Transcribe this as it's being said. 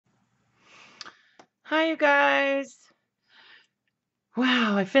Hi, you guys.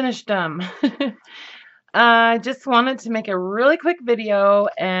 Wow, I finished them. I just wanted to make a really quick video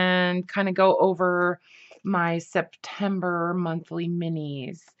and kind of go over my September monthly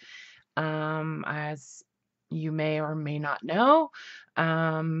minis. As you may or may not know,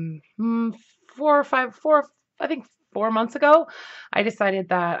 four or five, four, I think 4 months ago, I decided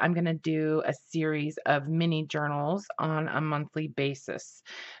that I'm going to do a series of mini journals on a monthly basis.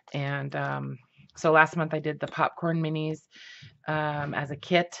 And so last month I did the popcorn minis as a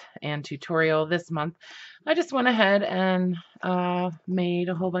kit and tutorial. This month I just went ahead and made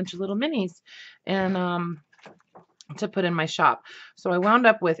a whole bunch of little minis and to put in my shop. So I wound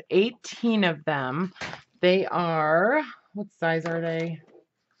up with 18 of them. They are, what size are they?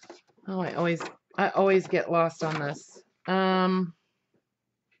 Oh, I always get lost on this.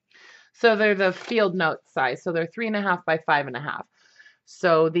 So they're the field note size. So they're 3.5 by 5.5.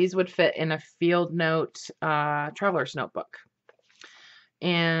 So these would fit in a field note traveler's notebook.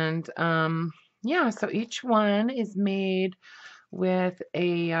 And yeah, so each one is made with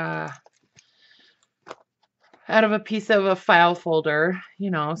a out of a piece of a file folder,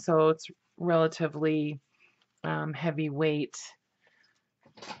 so it's relatively heavyweight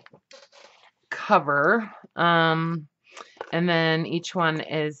cover. And then each one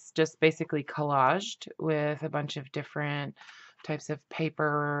is just basically collaged with a bunch of different types of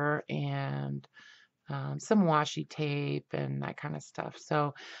paper and some washi tape and that kind of stuff.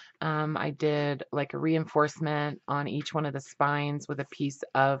 So I did like a reinforcement on each one of the spines with a piece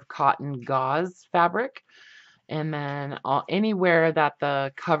of cotton gauze fabric. And then anywhere that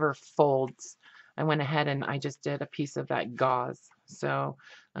the cover folds, I went ahead and I just did a piece of that gauze. So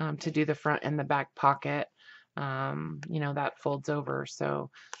to do the front and the back pocket, that folds over.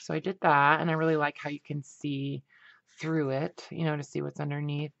 So I did that, and I really like how you can see through it, to see what's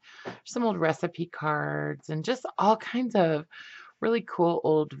underneath. Some old recipe cards and just all kinds of really cool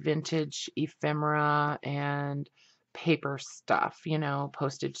old vintage ephemera and paper stuff,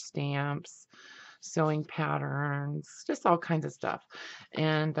 postage stamps, sewing patterns, just all kinds of stuff.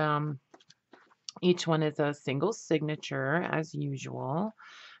 And each one is a single signature as usual.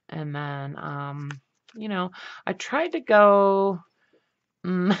 And then, I tried to go,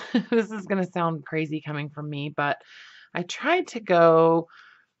 this is going to sound crazy coming from me, but I tried to go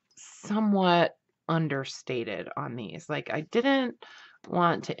somewhat understated on these. Like I didn't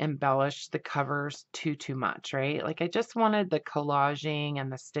want to embellish the covers too much, right? Like I just wanted the collaging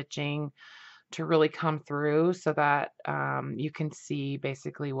and the stitching to really come through so that you can see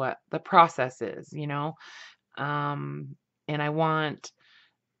basically what the process is, and I want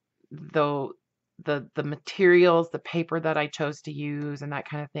the materials, the paper that I chose to use and that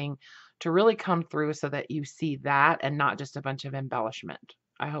kind of thing to really come through so that you see that and not just a bunch of embellishment.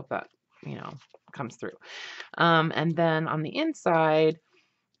 I hope that, comes through. And then on the inside,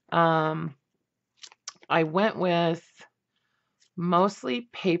 I went with mostly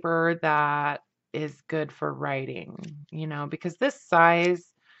paper that is good for writing, because this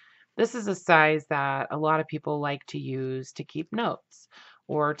is a size that a lot of people like to use to keep notes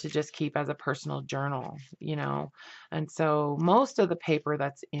or to just keep as a personal journal, And so most of the paper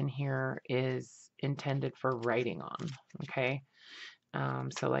that's in here is intended for writing on, okay?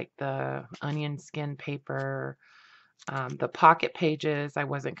 So like the onion skin paper, the pocket pages, I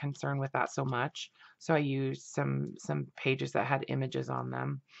wasn't concerned with that so much. So I used some pages that had images on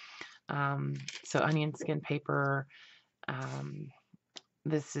them. So onion skin paper,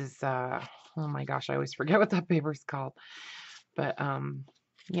 this is, oh my gosh, I always forget what that paper is called. But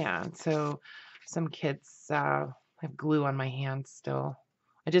yeah, so some kids have glue on my hands still.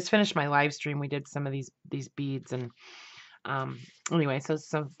 I just finished my live stream. We did some of these beads, and anyway, so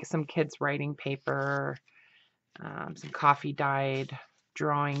some kids writing paper, some coffee dyed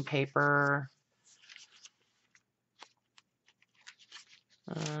drawing paper,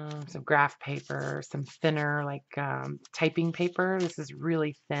 some graph paper, some thinner like typing paper. This is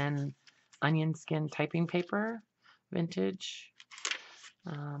really thin onion skin typing paper, vintage.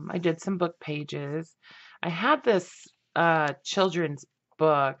 I did some book pages. I had this children's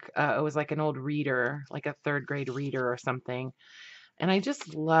book. It was like an old reader, like a third grade reader or something. And I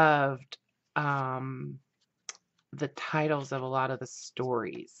just loved the titles of a lot of the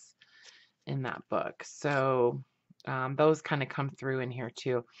stories in that book. So those kind of come through in here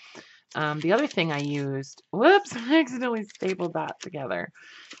too. The other thing I used, whoops, I accidentally stapled that together.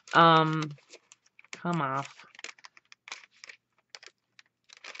 Come off.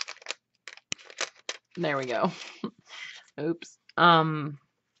 There we go. Oops.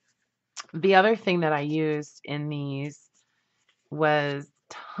 The other thing that I used in these was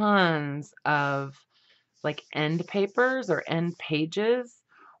tons of like end papers or end pages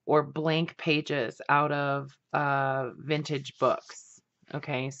or blank pages out of vintage books.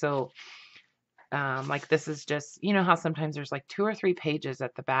 Okay, so like this is just, you know how sometimes there's like 2 or 3 pages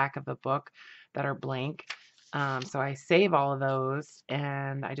at the back of the book that are blank. So I save all of those,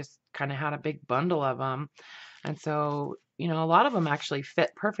 and I just kind of had a big bundle of them. And so, you know, a lot of them actually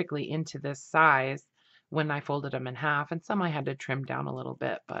fit perfectly into this size when I folded them in half, and some I had to trim down a little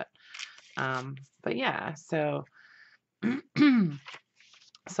bit, but yeah, so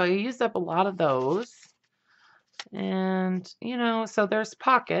so I used up a lot of those. And, you know, so there's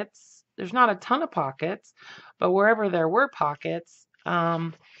pockets. There's not a ton of pockets, but wherever there were pockets,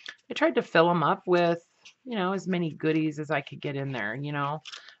 I tried to fill them up with, you know, as many goodies as I could get in there, you know.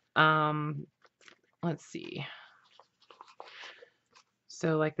 Um, let's see.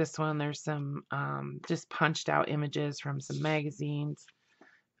 So like this one, there's some just punched out images from some magazines,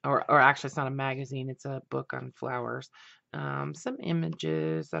 or actually it's not a magazine, it's a book on flowers. Some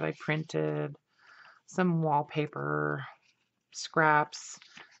images that I printed, some wallpaper, scraps,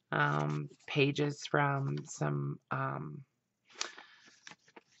 pages from some,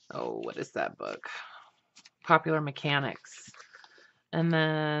 oh, what is that book? Popular Mechanics. And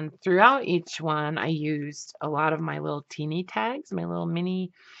then throughout each one, I used a lot of my little teeny tags, my little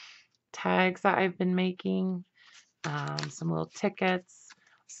mini tags that I've been making, some little tickets,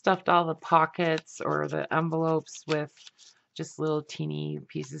 stuffed all the pockets or the envelopes with just little teeny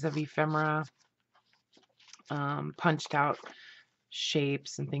pieces of ephemera, punched out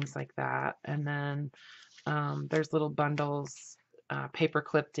shapes and things like that. And then there's little bundles, paper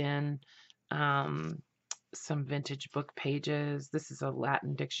clipped in, some vintage book pages. This is a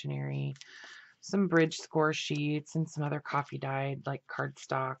Latin dictionary, some bridge score sheets, and some other coffee dyed like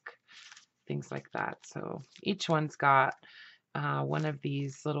cardstock, things like that. So each one's got one of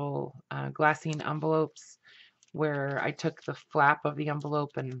these little glassine envelopes where I took the flap of the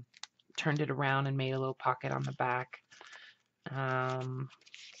envelope and turned it around and made a little pocket on the back.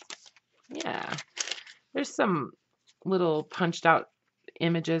 Yeah, there's some little punched out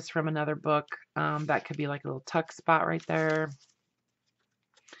images from another book that could be like a little tuck spot right there.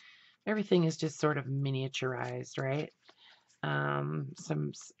 Everything is just sort of miniaturized, right?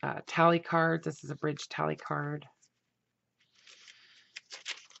 Some tally cards. This is a bridge tally card.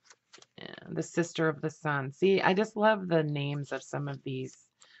 And the Sister of the Sun. See, I just love the names of some of these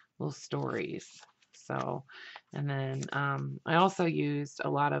little stories. So, and then I also used a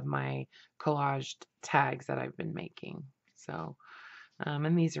lot of my collaged tags that I've been making. So,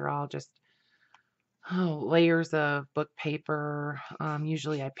 and these are all just layers of book paper.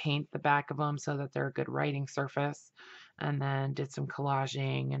 Usually I paint the back of them so that they're a good writing surface, and then did some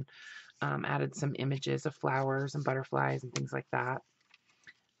collaging and added some images of flowers and butterflies and things like that.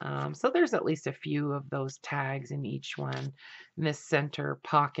 So there's at least a few of those tags in each one. In this center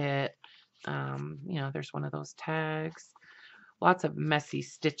pocket, you know, there's one of those tags. Lots of messy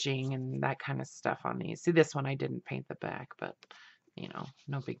stitching and that kind of stuff on these. See, this one I didn't paint the back, but, you know,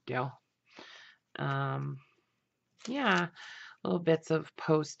 no big deal. Yeah, little bits of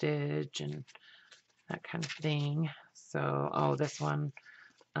postage and that kind of thing. So, oh, this one,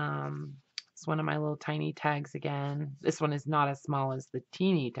 it's one of my little tiny tags again. This one is not as small as the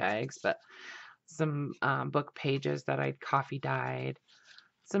teeny tags, but some book pages that I'd coffee dyed.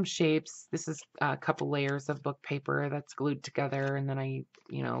 Some shapes. This is a couple layers of book paper that's glued together, and then I,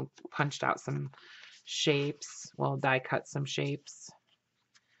 you know, punched out some shapes. Well, die cut some shapes.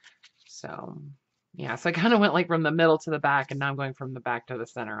 So, yeah, so I kind of went like from the middle to the back, and now I'm going from the back to the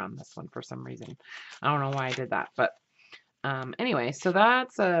center on this one for some reason. I don't know why I did that, but anyway, so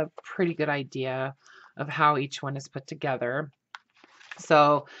that's a pretty good idea of how each one is put together.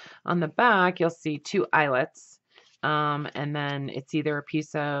 So on the back, you'll see 2 eyelets, and then it's either a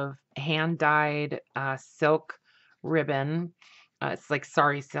piece of hand-dyed silk ribbon, it's like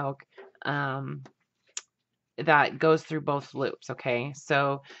sari silk, that goes through both loops, okay?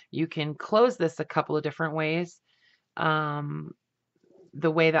 So you can close this a couple of different ways. The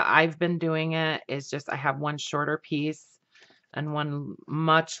way that I've been doing it is just I have one shorter piece and one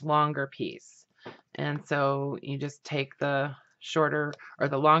much longer piece. And so you just take the shorter or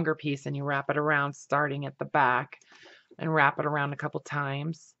the longer piece and you wrap it around starting at the back and wrap it around a couple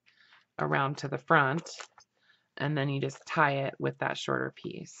times around to the front, and then you just tie it with that shorter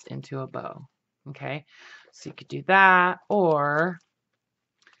piece into a bow. Okay, so you could do that, or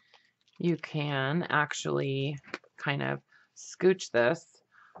you can actually kind of scooch this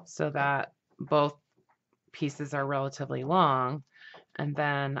so that both pieces are relatively long, and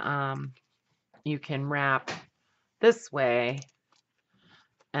then you can wrap this way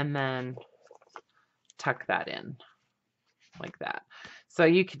and then tuck that in like that. So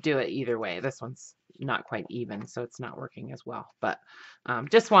you could do it either way. This one's not quite even, so it's not working as well. But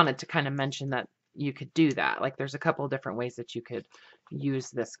just wanted to kind of mention that you could do that. Like there's a couple of different ways that you could use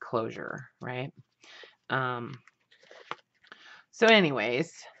this closure, right? So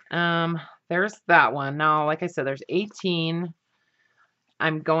anyways, there's that one. Now, like I said, there's 18.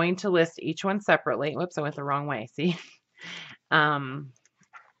 I'm going to list each one separately. Whoops, I went the wrong way. See? I'm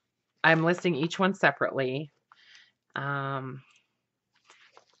listing each one separately. And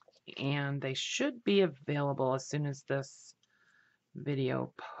they should be available as soon as this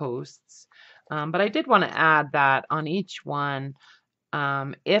video posts. But I did want to add that on each one,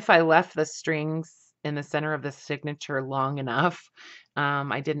 if I left the strings in the center of the signature long enough,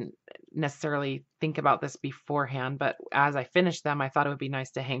 I didn't necessarily think about this beforehand, but as I finished them, I thought it would be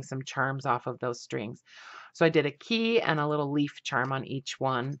nice to hang some charms off of those strings. So I did a key and a little leaf charm on each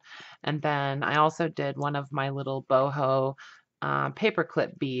one. And then I also did one of my little boho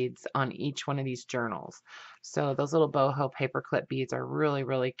paperclip beads on each one of these journals. So those little boho paperclip beads are really,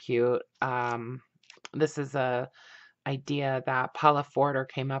 really cute. This is a idea that Paula Forder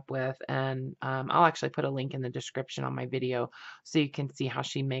came up with, and I'll actually put a link in the description on my video so you can see how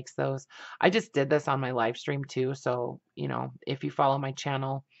she makes those. I just did this on my live stream too, so you know, if you follow my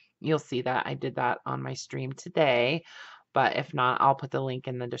channel, you'll see that I did that on my stream today. But if not, I'll put the link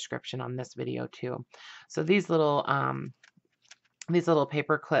in the description on this video too. So these little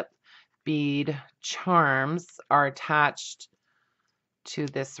paperclip bead charms are attached to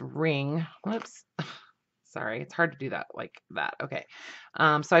this ring. Whoops. Sorry, it's hard to do that like that. Okay.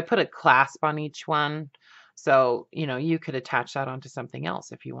 So I put a clasp on each one. So, you know, you could attach that onto something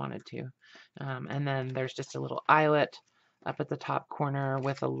else if you wanted to. And then there's just a little eyelet up at the top corner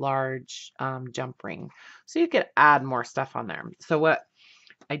with a large jump ring. So you could add more stuff on there. So what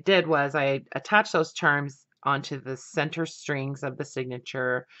I did was I attached those charms onto the center strings of the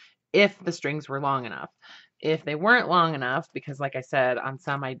signature if the strings were long enough. If they weren't long enough, because like I said, on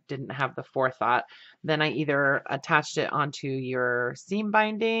some I didn't have the forethought, then I either attached it onto your seam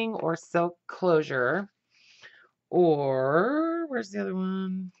binding or silk closure, or where's the other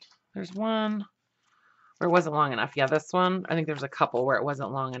one? There's one where it wasn't long enough. Yeah, this one, I think there's a couple where it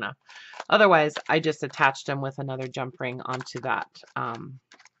wasn't long enough. Otherwise, I just attached them with another jump ring onto that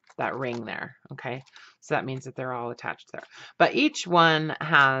that ring there. Okay, so that means that they're all attached there, but each one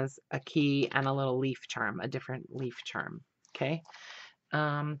has a key and a little leaf charm, a different leaf charm. Okay,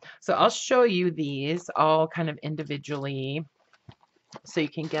 so I'll show you these all kind of individually so you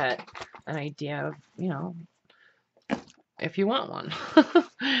can get an idea of, you know, if you want one,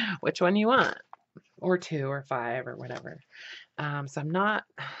 which one you want, or 2 or 5 or whatever. So I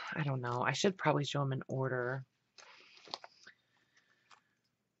don't know, I should probably show them in order.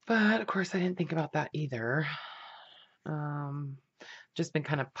 But of course I didn't think about that either. Just been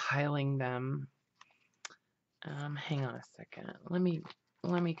kind of piling them. Hang on a second. Let me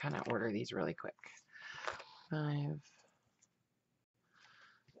kind of order these really quick. 5,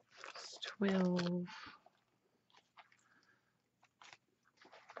 12,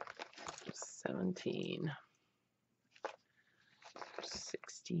 17,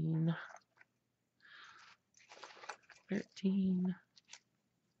 16, 13.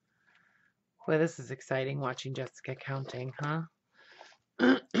 Boy, this is exciting watching Jessica counting, huh?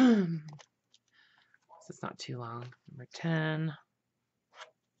 This is not too long. Number 10.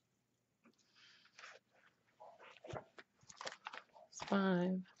 It's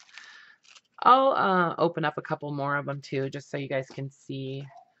 5. I'll open up a couple more of them too, just so you guys can see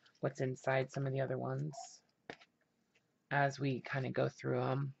what's inside some of the other ones as we kind of go through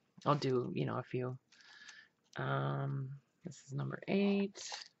them. I'll do, you know, a few. This is number 8.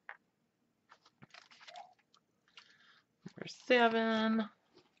 Number 7,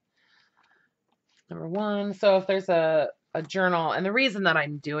 number 1. So if there's a journal, and the reason that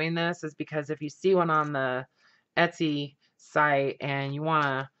I'm doing this is because if you see one on the Etsy site and you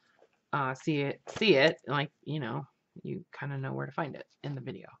want to see it, like, you know, you kind of know where to find it in the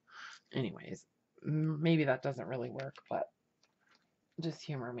video. Anyways, maybe that doesn't really work, but just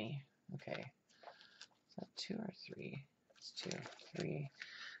humor me. Okay, is that 2 or 3? It's 2, 3.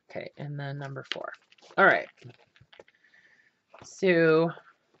 Okay, and then number 4. All right. So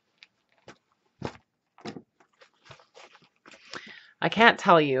I can't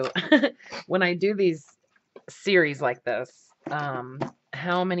tell you when I do these series like this,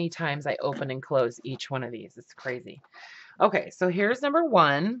 how many times I open and close each one of these. It's crazy. Okay, so here's number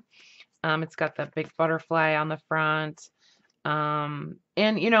 1. It's got that big butterfly on the front. And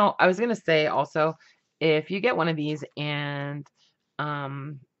you know, I was gonna say also, if you get one of these and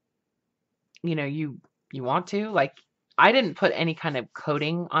you know, you you want to. Like, I didn't put any kind of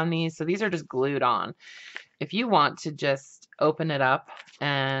coating on these, so these are just glued on. If you want to just open it up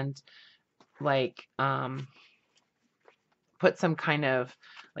and like put some kind of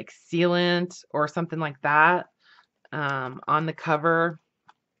like sealant or something like that on the cover,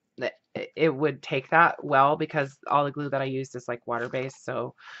 it would take that well, because all the glue that I used is like water-based,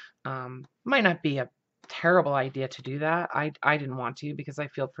 so might not be a terrible idea to do that. I didn't want to because I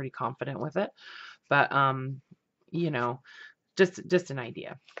feel pretty confident with it, but you know, just an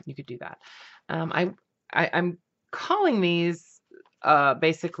idea. You could do that. I'm calling these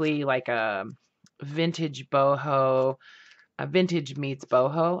basically like a vintage boho, a vintage meets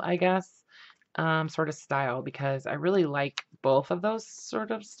boho, I guess, sort of style, because I really like both of those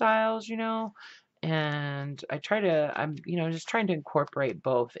sort of styles, you know, and I'm, you know, just trying to incorporate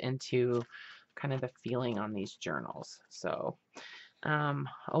both into kind of the feeling on these journals. So,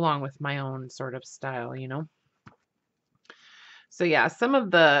 along with my own sort of style, you know. So yeah, some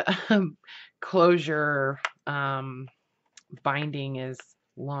of the closure binding is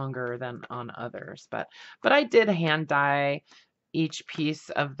longer than on others, but I did hand dye each piece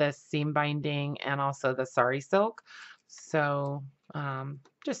of the seam binding and also the sari silk. So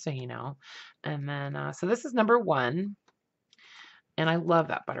just so you know. And then so this is number 1, and I love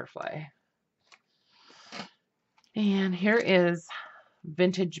that butterfly. And here is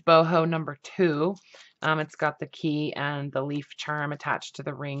vintage boho number 2. It's got the key and the leaf charm attached to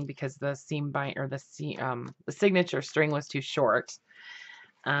the ring because the seam bind, or the signature string was too short.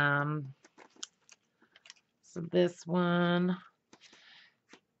 So this one,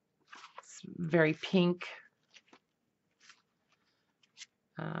 it's very pink.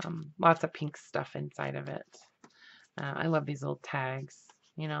 Lots of pink stuff inside of it. I love these little tags.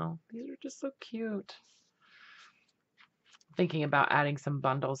 You know, these are just so cute. Thinking about adding some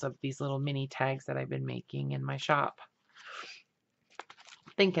bundles of these little mini tags that I've been making in my shop.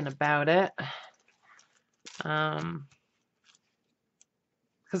 Thinking about it. Because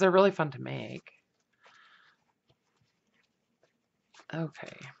they're really fun to make.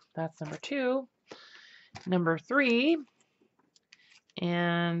 Okay, that's number 2. Number 3,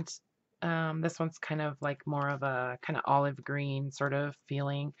 and this one's kind of like more of a kind of olive green sort of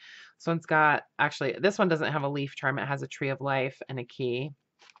feeling. This one's got, actually, this one doesn't have a leaf charm. It has a tree of life and a key.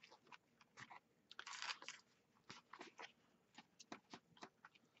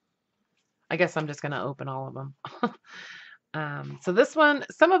 I guess I'm just going to open all of them. So this one,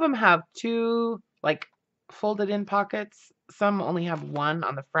 some of them have 2 like folded in pockets. Some only have 1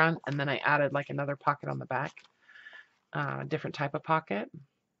 on the front, and then I added like another pocket on the back, different type of pocket.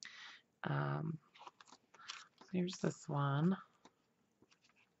 So here's this one.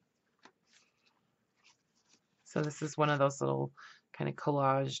 So this is one of those little kind of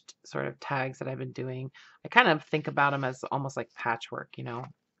collaged sort of tags that I've been doing. I kind of think about them as almost like patchwork, you know.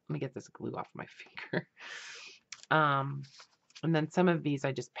 Let me get this glue off my finger. And then some of these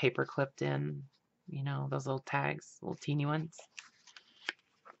I just paper clipped in, you know, those little tags, little teeny ones.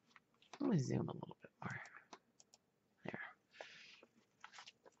 Let me zoom a little bit more. There.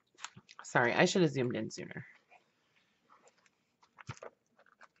 Sorry, I should have zoomed in sooner.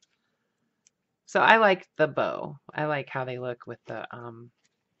 So I like the bow. I like how they look with the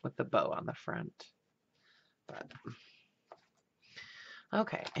bow on the front. But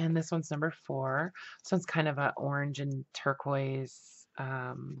okay, and this one's number 4. This one's kind of an orange and turquoise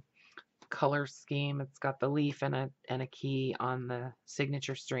color scheme. It's got the leaf and a key on the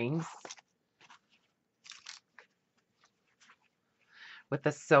signature strings with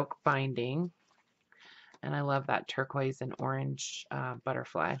the silk binding. And I love that turquoise and orange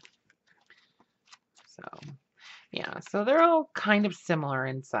butterfly. So yeah, so they're all kind of similar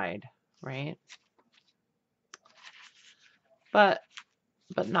inside, right? But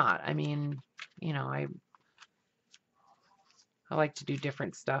not. I mean, you know, I like to do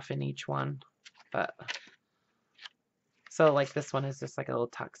different stuff in each one. But so like this one is just like a little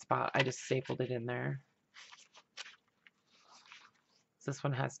tuck spot. I just stapled it in there. This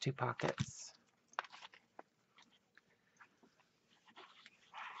one has 2 pockets.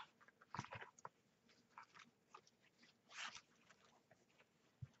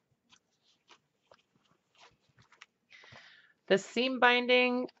 The seam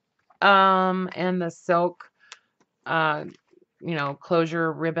binding and the silk, you know,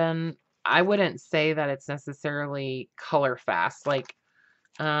 closure ribbon, I wouldn't say that it's necessarily color fast. Like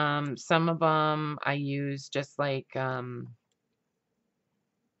some of them I use just like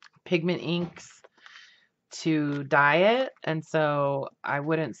pigment inks to dye it, and so I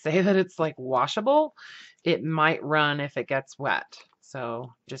wouldn't say that it's like washable. It might run if it gets wet.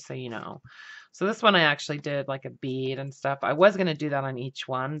 So just so you know. So this one I actually did like a bead and stuff. I was going to do that on each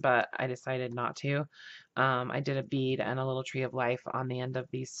one, but I decided not to. I did a bead and a little tree of life on the end of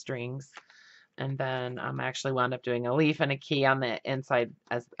these strings. And then I actually wound up doing a leaf and a key on the inside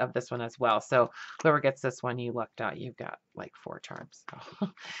of this one as well. So whoever gets this one, you lucked out. You've got like 4 charms.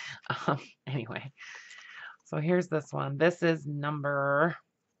 So, anyway, so here's this one. This is number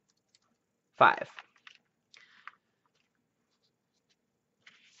 5.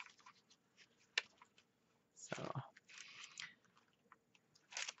 So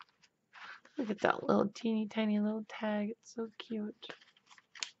look at that little teeny tiny little tag. It's so cute.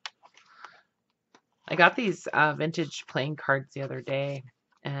 I got these vintage playing cards the other day,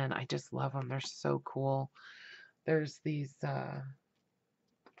 and I just love them. They're so cool. There's these, yeah,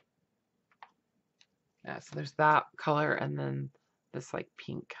 so there's that color and then this like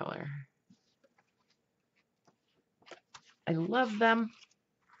pink color. I love them.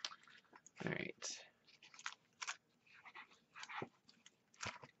 All right.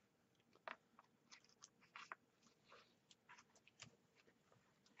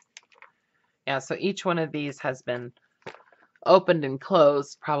 Yeah, so each one of these has been opened and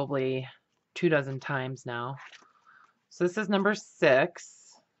closed probably 24 times now. So this is number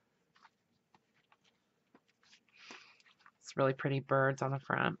 6. It's really pretty birds on the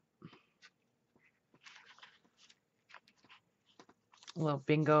front. A little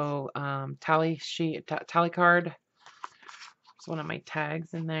bingo tally sheet, tally card. There's one of my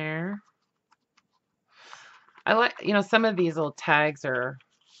tags in there. I like, some of these little tags are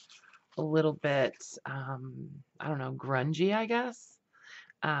a little bit, I don't know, grungy, I guess,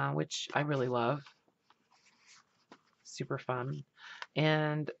 which I really love. Super fun.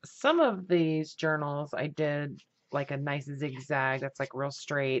 And some of these journals I did like a nice zigzag that's like real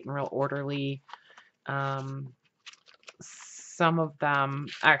straight and real orderly. Some of them,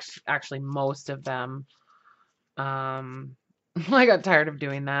 actually most of them, I got tired of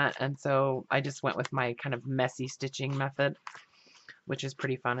doing that, and so I just went with my kind of messy stitching method, which is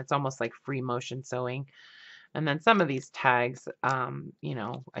pretty fun. It's almost like free motion sewing. And then some of these tags, I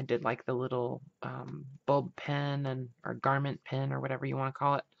did like the little bulb pin or garment pin or whatever you want to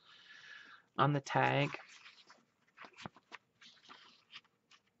call it on the tag.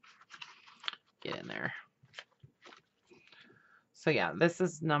 Get in there. So yeah, this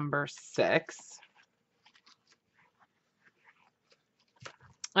is number 6.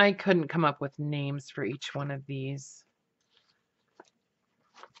 I couldn't come up with names for each one of these.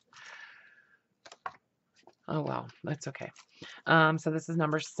 Oh well, that's okay. So this is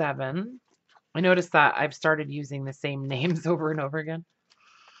number 7. I noticed that I've started using the same names over and over again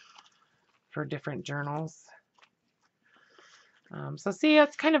for different journals. So see,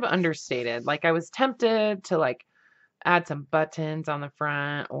 it's kind of understated. Like I was tempted to like add some buttons on the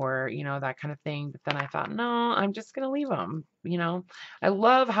front or, that kind of thing. But then I thought, no, I'm just going to leave them. I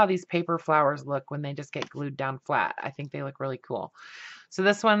love how these paper flowers look when they just get glued down flat. I think they look really cool. So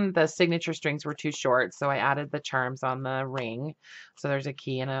this one, the signature strings were too short, so I added the charms on the ring. So there's a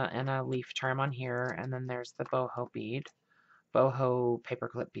key and a leaf charm on here, and then there's the boho bead, boho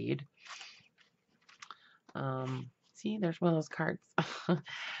paperclip bead. See, there's one of those cards.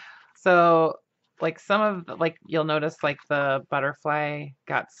 So like some of like you'll notice like the butterfly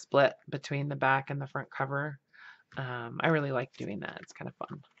got split between the back and the front cover. I really like doing that. It's kind of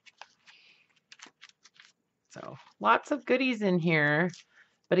fun. So lots of goodies in here.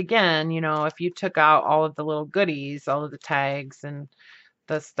 But again, if you took out all of the little goodies, all of the tags and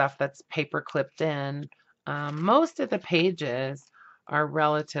the stuff that's paper clipped in, most of the pages are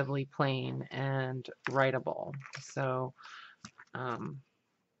relatively plain and writable. So,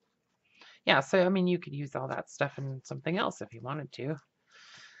 yeah, so I mean, you could use all that stuff in something else if you wanted to.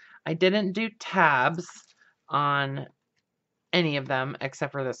 I didn't do tabs on any of them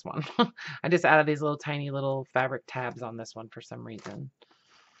except for this one. I just added these little tiny little fabric tabs on this one for some reason.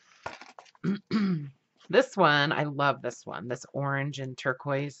 This one, I love this one. This orange and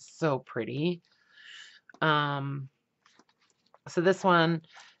turquoise, so pretty. So this one,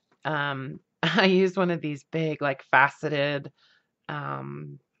 I used one of these big, like faceted,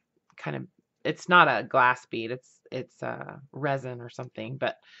 kind of. It's not a glass bead. It's resin or something.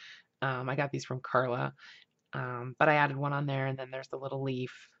 But I got these from Karla. But I added one on there, and then there's the little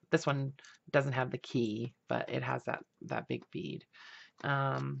leaf. This one doesn't have the key, but it has that big bead.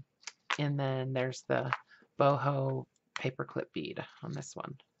 And then there's the boho paperclip bead on this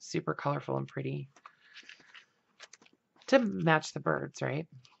one. Super colorful and pretty to match the birds, right?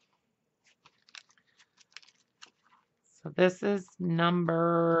 So this is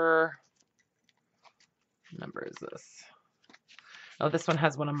number is this? Oh, this one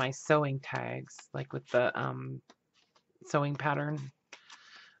has one of my sewing tags, like with the sewing pattern.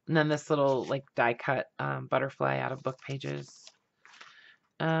 And then this little like die cut butterfly out of book pages.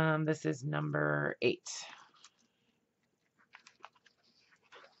 This is number 8.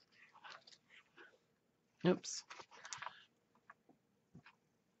 Oops.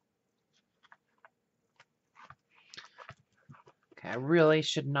 Okay, I really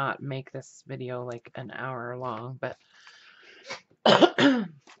should not make this video like an hour long, but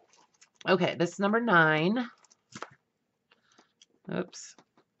okay, this is number 9. Oops.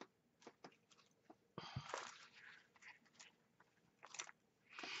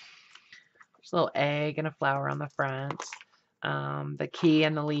 There's a little egg and a flower on the front. The key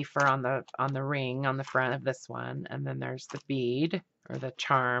and the leaf are on the ring on the front of this one, and then there's the bead or the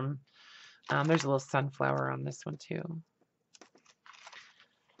charm. There's a little sunflower on this one too.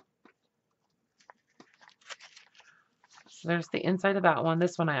 So there's the inside of that one.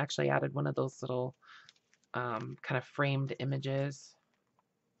 This one I actually added one of those little kind of framed images.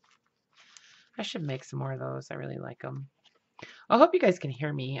 I should make some more of those. I really like them. I hope you guys can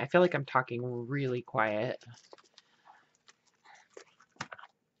hear me. I feel like I'm talking really quiet.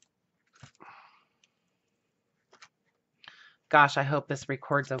 Gosh, I hope this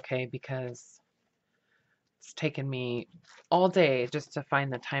records okay because it's taken me all day just to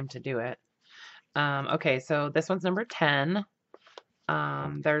find the time to do it. Okay, so this one's number 10.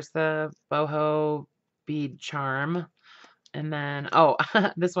 There's the boho bead charm. And then, oh,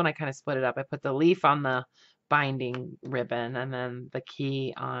 this one I kind of split it up. I put the leaf on the binding ribbon and then the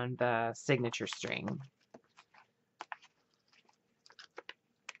key on the signature string.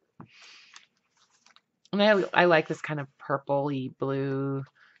 And I like this kind of purpley blue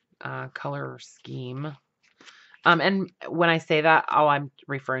color scheme. And when I say that, all I'm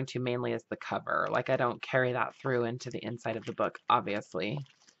referring to mainly is the cover. Like I don't carry that through into the inside of the book, obviously.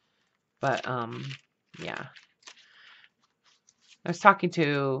 But yeah. I was talking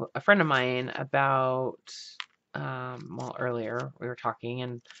to a friend of mine about, well, earlier we were talking,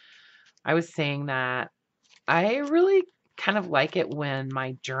 and I was saying that I really kind of like it when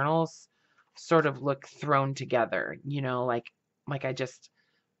my journals sort of look thrown together, you know, like I just,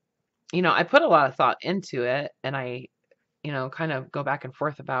 you know, I put a lot of thought into it, and I, you know, kind of go back and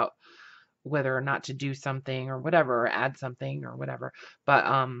forth about whether or not to do something or whatever, or add something or whatever. But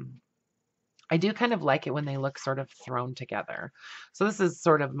I do kind of like it when they look sort of thrown together. So this is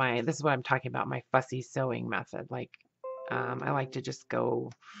sort of this is what I'm talking about, my fussy sewing method. Like, I like to just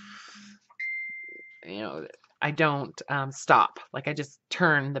go, you know, I don't stop. Like I just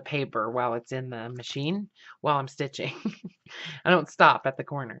turn the paper while it's in the machine while I'm stitching. I don't stop at the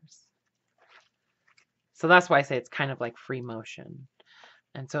corners. So that's why I say it's kind of like free motion.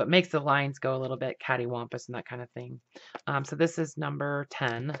 And so it makes the lines go a little bit cattywampus and that kind of thing. So this is number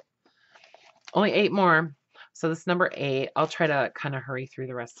 10. Only 8 more. So this is number 8. I'll try to kind of hurry through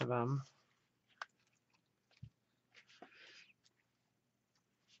the rest of them.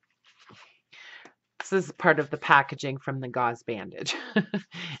 This is part of the packaging from the gauze bandage.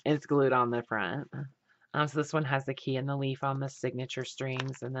 It's glued on the front. So this one has the key and the leaf on the signature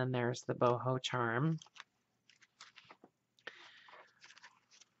strings, and then there's the boho charm.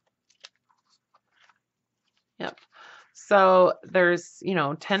 Yep. So there's, you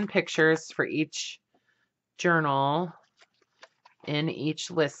know, 10 pictures for each journal in each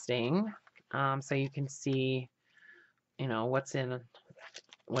listing. So you can see, you know, what's in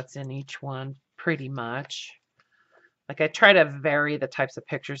each one pretty much. Like I try to vary the types of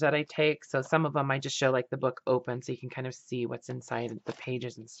pictures that I take. So some of them I just show like the book open so you can kind of see what's inside the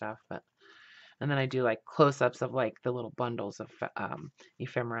pages and stuff. And then I do like close-ups of like the little bundles of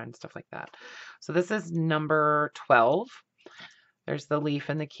ephemera and stuff like that. So this is number 12. There's the leaf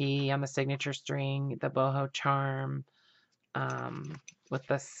and the key on the signature string, the boho charm with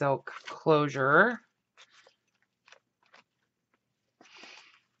the silk closure.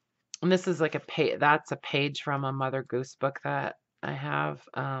 And this is like a page, that's a page from a Mother Goose book that I have.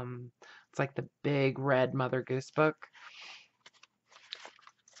 It's like the big red Mother Goose book.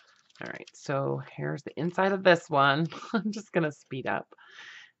 All right, so here's the inside of this one. I'm just gonna speed up.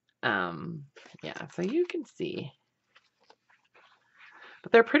 Yeah, so you can see.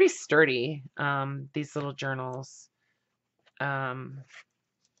 But they're pretty sturdy, these little journals.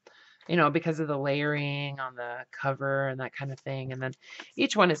 You know, because of the layering on the cover and that kind of thing. And then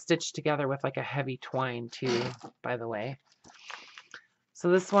each one is stitched together with like a heavy twine too, by the way. So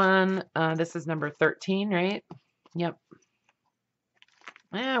this one, this is number 13, right? Yep.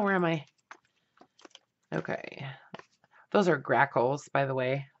 Where am I? Okay. Those are grackles, by the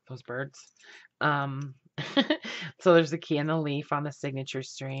way, those birds. So there's the key and the leaf on the signature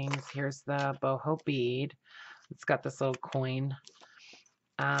strings. Here's the boho bead. It's got this little coin.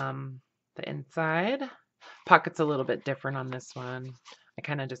 The inside pocket's a little bit different on this one. I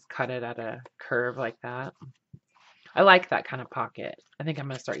kind of just cut it at a curve like that. I like that kind of pocket. I think I'm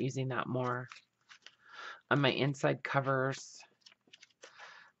going to start using that more on my inside covers.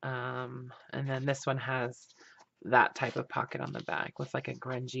 And then this one has that type of pocket on the back with like a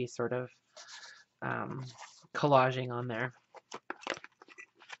grungy sort of collaging on there.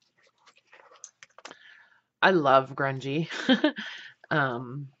 I love grungy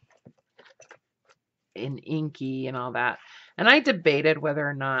in inky and all that. And I debated whether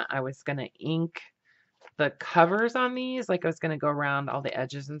or not I was going to ink the covers on these, like I was going to go around all the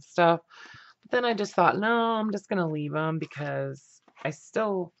edges and stuff. But then I just thought, no, I'm just going to leave them because I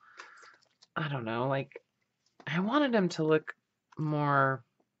still, I don't know, like I wanted them to look more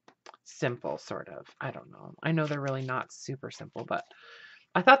simple, sort of. I don't know. I know they're really not super simple, but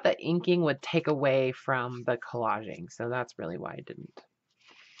I thought that inking would take away from the collaging, so that's really why I didn't.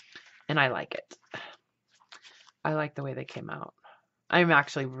 And I like it. I like the way they came out. I'm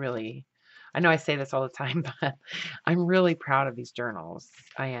actually really, I know I say this all the time, but I'm really proud of these journals.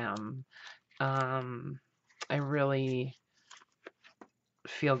 I am. I really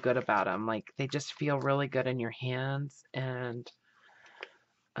feel good about them. Like they just feel really good in your hands, and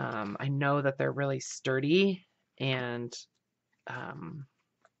I know that they're really sturdy, and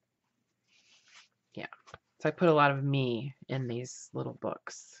yeah. So I put a lot of me in these little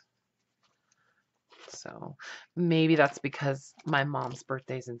books. So maybe that's because my mom's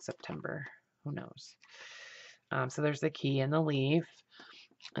birthday's in September. Who knows? So there's the key and the leaf,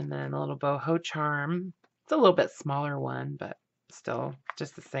 and then a little boho charm. It's a little bit smaller one, but still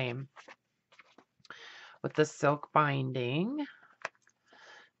just the same. With the silk binding.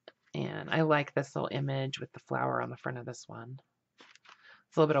 And I like this little image with the flower on the front of this one.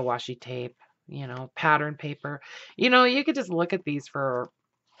 It's a little bit of washi tape, you know, pattern paper. You know, you could just look at these for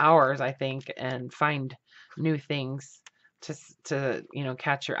hours, I think, and find new things to you know,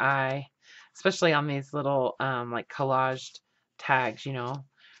 catch your eye, especially on these little like collaged tags, you know.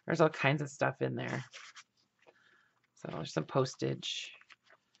 There's all kinds of stuff in there. So there's some postage,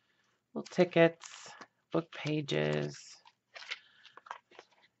 little tickets, book pages,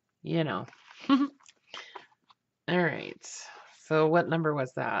 you know. All right. So what number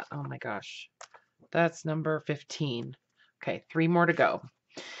was that? Oh my gosh. That's number 15. Okay, 3 more to go.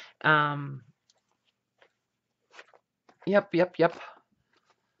 Yep.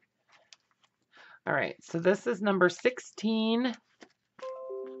 All right, so this is number 16.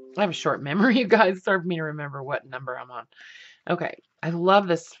 I have a short memory, you guys. Serve me to remember what number I'm on. Okay, I love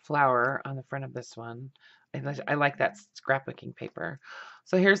this flower on the front of this one. I like that scrapbooking paper.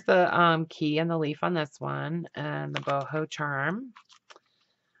 So here's the key and the leaf on this one, and the boho charm.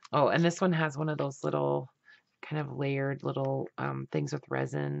 Oh, and this one has one of those little kind of layered little things with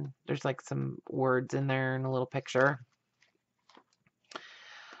resin. There's like some words in there and a little picture.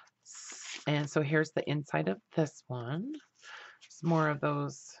 And so here's the inside of this one. It's more of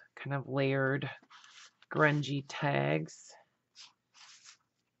those kind of layered grungy tags.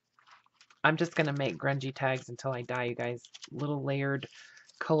 I'm just going to make grungy tags until I die, you guys. Little layered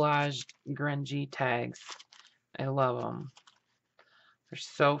collaged grungy tags. I love them. They're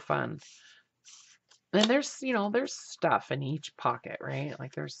so fun. And there's, you know, there's stuff in each pocket, right?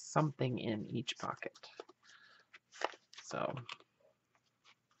 Like there's something in each pocket. So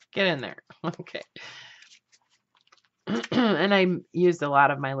get in there. Okay. And I used a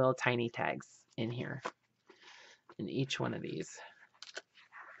lot of my little tiny tags in here, in each one of these.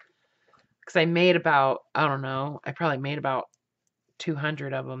 Because I made about, I don't know, I probably made about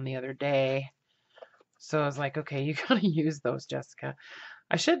 200 of them the other day. So I was like, okay, you gotta use those, Jessica.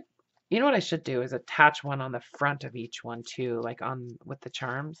 I should, you know what I should do is attach one on the front of each one too, like on with the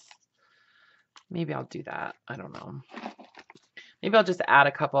charms. Maybe I'll do that. I don't know. Maybe I'll just add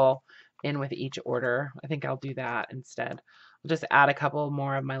a couple in with each order. I think I'll do that instead. I'll just add a couple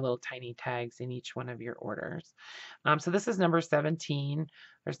more of my little tiny tags in each one of your orders. So this is number 17.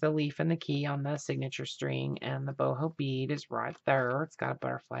 There's the leaf and the key on the signature string, and the boho bead is right there. It's got a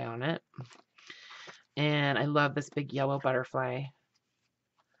butterfly on it. And I love this big yellow butterfly.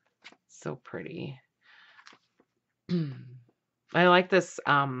 So pretty. I like this.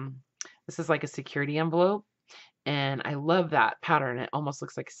 This is like a security envelope. And I love that pattern. It almost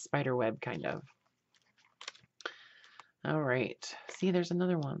looks like a spider web, kind of. All right. See, there's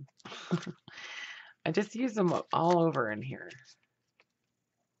another one. I just use them all over in here.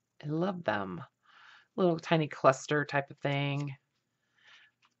 I love them. Little tiny cluster type of thing.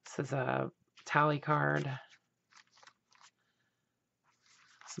 This is a tally card.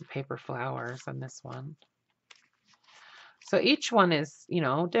 some paper flowers on this one. So each one is, you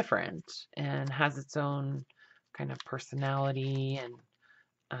know, different and has its own kind of personality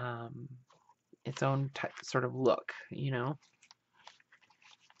and its own sort of look, you know.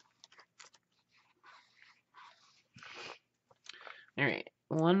 All right,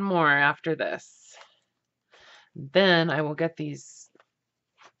 one more after this. Then I will get these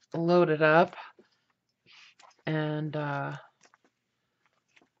loaded up, and I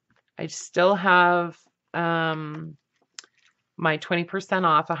still have my 20%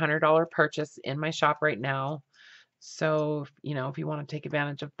 off $100 purchase in my shop right now. So, you know, if you want to take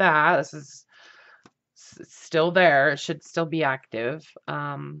advantage of that, this is still there. It should still be active.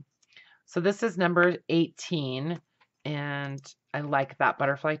 So this is number 18, and I like that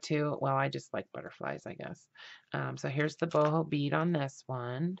butterfly too. Well, I just like butterflies, I guess. So here's the boho bead on this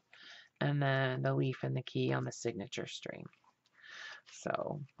one, and then the leaf and the key on the signature string.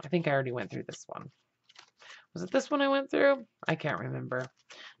 So I think I already went through this one. Was it this one I went through? I can't remember.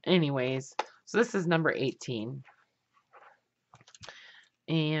 Anyways, so this is number 18.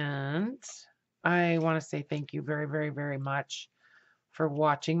 And I want to say thank you very, very, very much for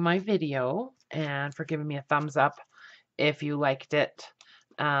watching my video and for giving me a thumbs up if you liked it.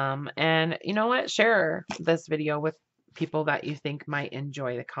 And you know what? Share this video with people that you think might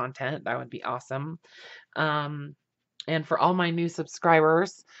enjoy the content. That would be awesome. And for all my new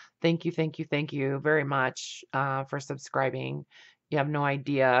subscribers, thank you, thank you, thank you very much for subscribing. You have no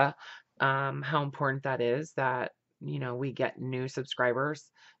idea how important that is, that, you know, we get new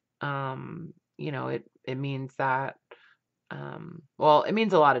subscribers. You know, it means that, well, it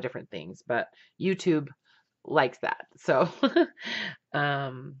means a lot of different things, but YouTube likes that. So,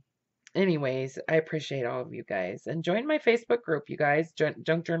 anyways, I appreciate all of you guys. And join my Facebook group, you guys,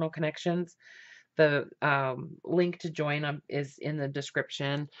 Junk Journal Connections. The link to join is in the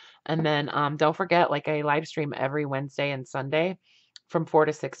description. And then don't forget, like, I live stream every Wednesday and Sunday from 4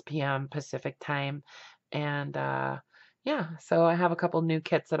 to 6 p.m. Pacific time. And yeah, so I have a couple new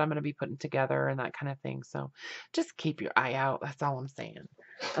kits that I'm going to be putting together and that kind of thing. So just keep your eye out. That's all I'm saying.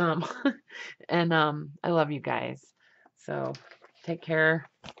 And I love you guys. So take care.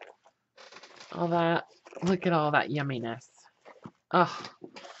 All that. Look at all that yumminess. Oh,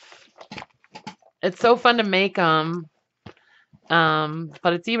 it's so fun to make them.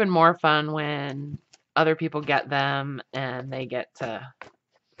 But it's even more fun when other people get them and they get to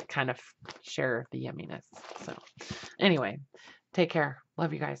kind of share the yumminess. So anyway, take care.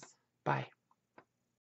 Love you guys. Bye.